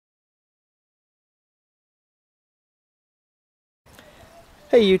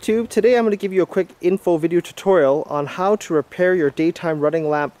Hey YouTube, today I'm going to give you a quick info video tutorial on how to repair your daytime running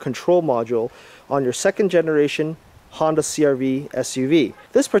lamp control module on your second generation Honda CRV SUV.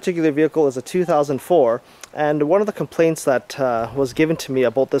 This particular vehicle is a 2004, and one of the complaints that was given to me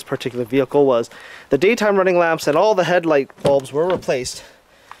about this particular vehicle was the daytime running lamps and all the headlight bulbs were replaced,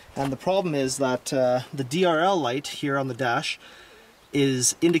 and the problem is that the DRL light here on the dash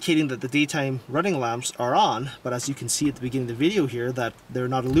is indicating that the daytime running lamps are on, but as you can see at the beginning of the video here, that they're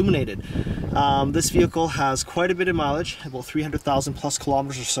not illuminated. This vehicle has quite a bit of mileage, about 300,000 plus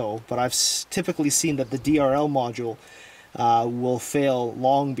kilometers or so, but I've typically seen that the DRL module will fail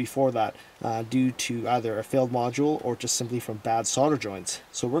long before that due to either a failed module or just simply from bad solder joints.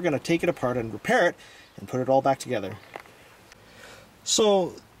 So we're going to take it apart and repair it and put it all back together.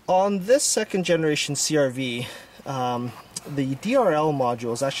 So on this second generation CRV, the DRL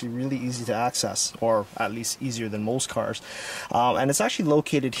module is actually really easy to access, or at least easier than most cars, and it's actually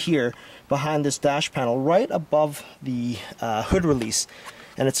located here behind this dash panel right above the hood release,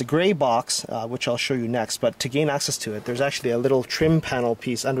 and it's a gray box which I'll show you next. But to gain access to it, there's actually a little trim panel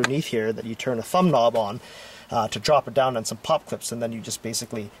piece underneath here that you turn a thumb knob on to drop it down, and some pop clips, and then you just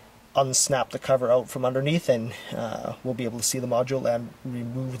basically unsnap the cover out from underneath, and we'll be able to see the module and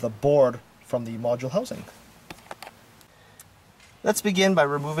remove the board from the module housing. Let's begin by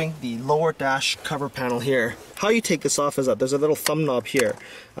removing the lower dash cover panel here. How you take this off is that there's a little thumb knob here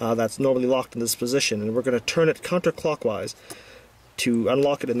that's normally locked in this position, and we're going to turn it counterclockwise to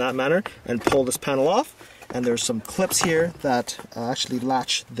unlock it in that manner and pull this panel off. And there's some clips here that actually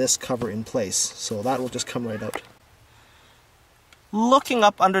latch this cover in place, so that will just come right out. Looking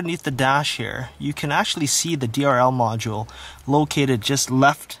up underneath the dash here, you can actually see the DRL module located just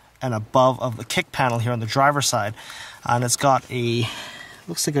left and above of the kick panel here on the driver's side, and it's got a,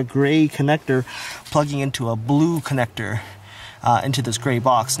 looks like a gray connector plugging into a blue connector into this gray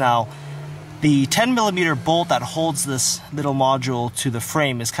box. Now the 10mm bolt that holds this little module to the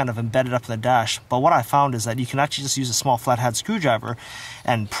frame is kind of embedded up in the dash, but what I found is that you can actually just use a small flathead screwdriver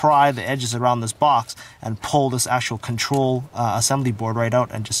and pry the edges around this box and pull this actual control assembly board right out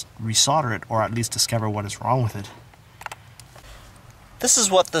and just resolder it, or at least discover what is wrong with it. This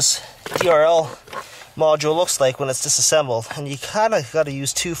is what this DRL module looks like when it's disassembled, and you kind of got to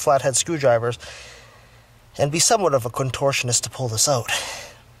use two flathead screwdrivers and be somewhat of a contortionist to pull this out.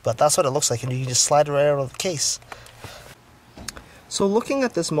 But that's what it looks like, and you can just slide it right out of the case. So looking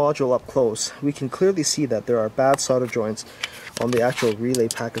at this module up close, we can clearly see that there are bad solder joints on the actual relay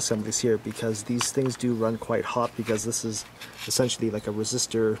pack assemblies here, because these things do run quite hot, because this is essentially like a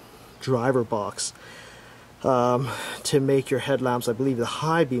resistor driver box. To make your headlamps, I believe the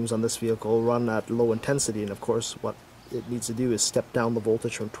high beams on this vehicle run at low intensity, and of course what it needs to do is step down the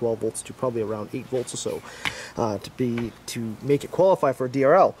voltage from 12 volts to probably around 8 volts or so to make it qualify for a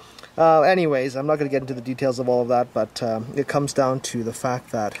DRL. Anyways, I'm not going to get into the details of all of that, but it comes down to the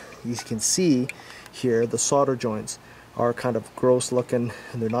fact that you can see here the solder joints are kind of gross looking,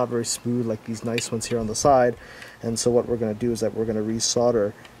 and they're not very smooth like these nice ones here on the side. And so what we're going to do is that we're going to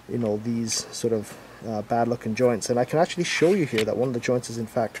resolder, you know, these sort of bad looking joints. And I can actually show you here that one of the joints is in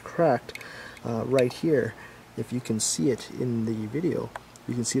fact cracked right here. If you can see it in the video,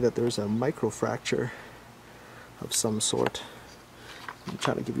 you can see that there's a micro fracture of some sort. I'm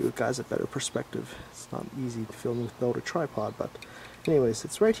trying to give you guys a better perspective. It's not easy to film without a tripod, but anyways,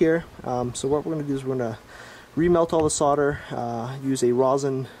 it's right here. So what we're going to do is we're going to remelt all the solder, use a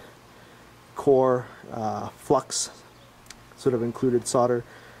rosin core flux sort of included solder,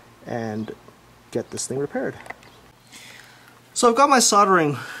 and get this thing repaired. So I've got my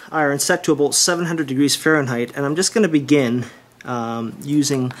soldering iron set to about 700 degrees Fahrenheit, and I'm just going to begin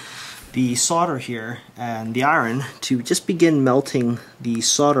using the solder here and the iron to just begin melting the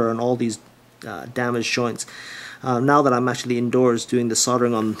solder on all these damaged joints. Now that I'm actually indoors doing the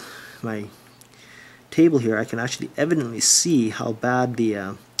soldering on my table here, I can actually evidently see how bad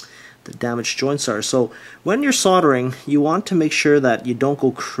the damaged joints are. So when you're soldering, you want to make sure that you don't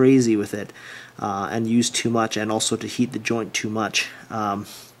go crazy with it and use too much, and also to heat the joint too much,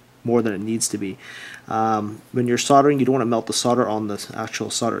 more than it needs to be. When you're soldering, you don't want to melt the solder on the actual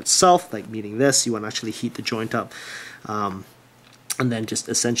solder itself, like meaning this. You want to actually heat the joint up, and then just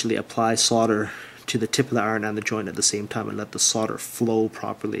essentially apply solder to the tip of the iron and the joint at the same time, and let the solder flow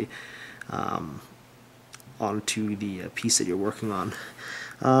properly onto the piece that you're working on.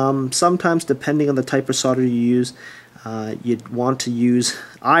 Sometimes, depending on the type of solder you use, you'd want to use,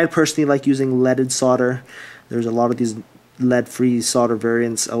 I personally like using leaded solder. There's a lot of these lead-free solder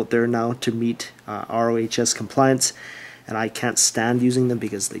variants out there now to meet RoHS compliance, and I can't stand using them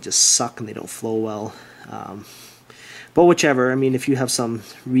because they just suck and they don't flow well. But whichever, I mean, if you have some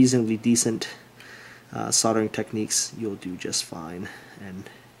reasonably decent soldering techniques, you'll do just fine, and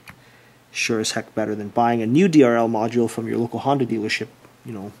sure as heck better than buying a new DRL module from your local Honda dealership,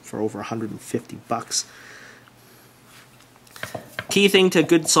 you know, for over 150 bucks. Key thing to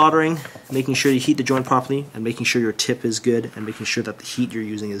good soldering, making sure you heat the joint properly, and making sure your tip is good, and making sure that the heat you're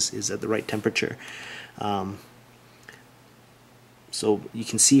using is at the right temperature. So you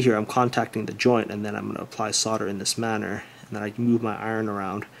can see here I'm contacting the joint, and then I'm going to apply solder in this manner, and then I can move my iron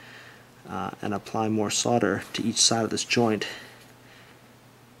around and apply more solder to each side of this joint.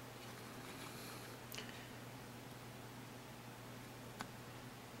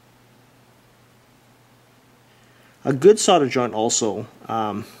 A good solder joint also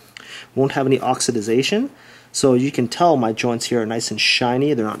won't have any oxidization, so you can tell my joints here are nice and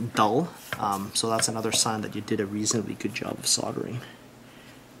shiny, they're not dull, so that's another sign that you did a reasonably good job of soldering.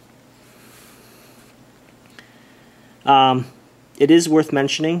 It is worth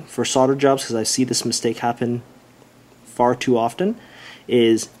mentioning for solder jobs, because I see this mistake happen far too often,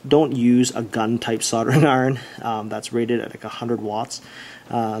 is don't use a gun type soldering iron that's rated at like 100 watts.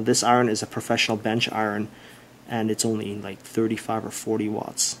 This iron is a professional bench iron, and it's only like 35 or 40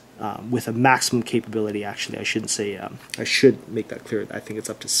 watts with a maximum capability. Actually, I shouldn't say, I should make that clear, I think it's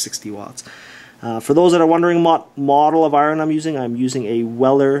up to 60 watts. For those that are wondering what model of iron I'm using a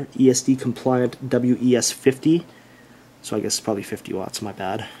Weller ESD compliant WES 50. So I guess it's probably 50 watts, my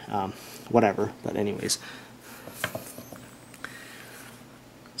bad. Whatever, but anyways.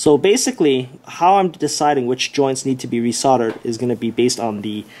 So basically, how I'm deciding which joints need to be resoldered is going to be based on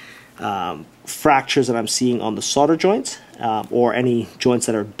the fractures that I'm seeing on the solder joints, or any joints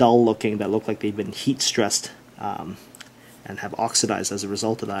that are dull looking, that look like they've been heat stressed and have oxidized as a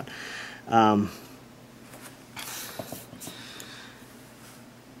result of that.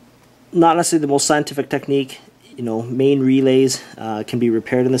 Not necessarily the most scientific technique. You know, main relays can be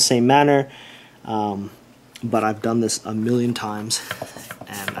repaired in the same manner, but I've done this a million times,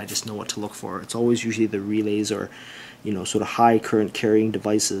 and I just know what to look for. It's always usually the relays or, you know, sort of high current carrying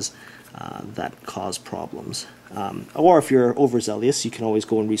devices that cause problems. Or if you're overzealous, you can always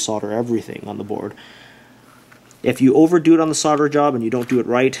go and resolder everything on the board. If you overdo it on the solder job and you don't do it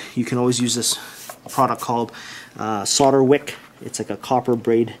right, you can always use this product called solder wick. It's like a copper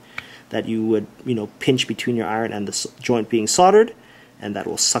braid that you would, you know, pinch between your iron and the joint being soldered, and that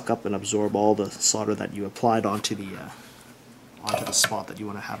will suck up and absorb all the solder that you applied onto the spot that you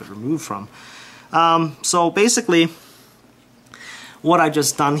want to have it removed from. So basically, what I've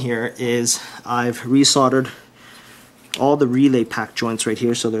just done here is I've resoldered all the relay pack joints right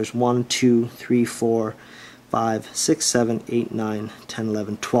here. So there's 1, 2, 3, 4, 5, 6, 7, 8, 9, 10,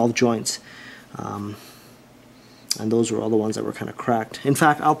 11, 12 joints. And those were all the ones that were kind of cracked. In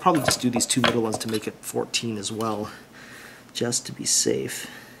fact, I'll probably just do these two middle ones to make it 14 as well, just to be safe.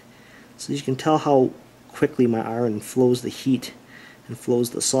 So you can tell how quickly my iron flows the heat and flows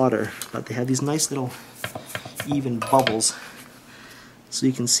the solder, but they have these nice little even bubbles. So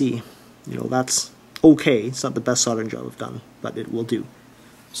you can see, you know, that's okay. It's not the best soldering job I've done, but it will do.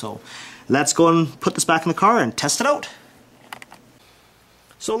 So let's go and put this back in the car and test it out.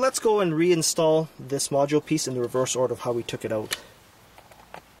 So let's go and reinstall this module piece in the reverse order of how we took it out.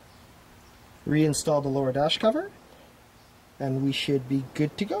 Reinstall the lower dash cover, and we should be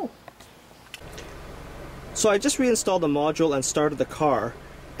good to go. So I just reinstalled the module and started the car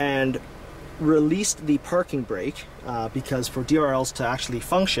and released the parking brake because for DRLs to actually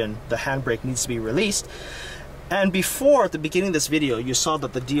function, the handbrake needs to be released. And before, at the beginning of this video, you saw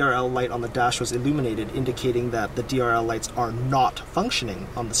that the DRL light on the dash was illuminated, indicating that the DRL lights are not functioning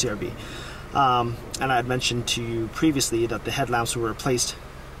on the CRV. And I had mentioned to you previously that the headlamps were replaced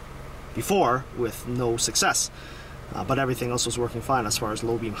before with no success. But everything else was working fine as far as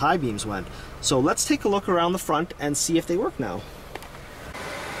low beam, high beams went. So let's take a look around the front and see if they work now.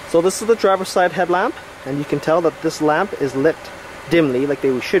 So this is the driver's side headlamp, and you can tell that this lamp is lit dimly like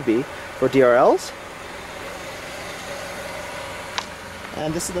they should be for DRLs.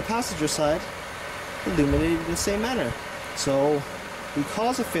 And this is the passenger side, illuminated in the same manner. So the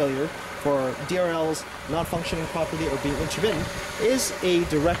cause of failure for DRLs not functioning properly or being intermittent is a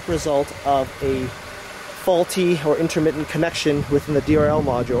direct result of a faulty or intermittent connection within the DRL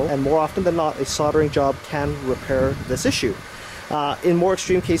module, and more often than not, a soldering job can repair this issue. In more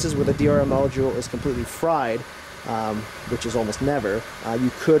extreme cases where the DRL module is completely fried, which is almost never,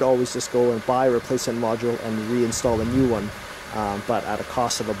 you could always just go and buy a replacement module and reinstall a new one, but at a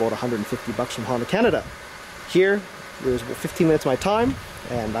cost of about 150 bucks from Honda Canada. Here, there's about 15 minutes of my time,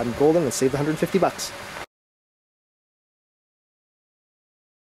 and I'm golden and saved 150 bucks.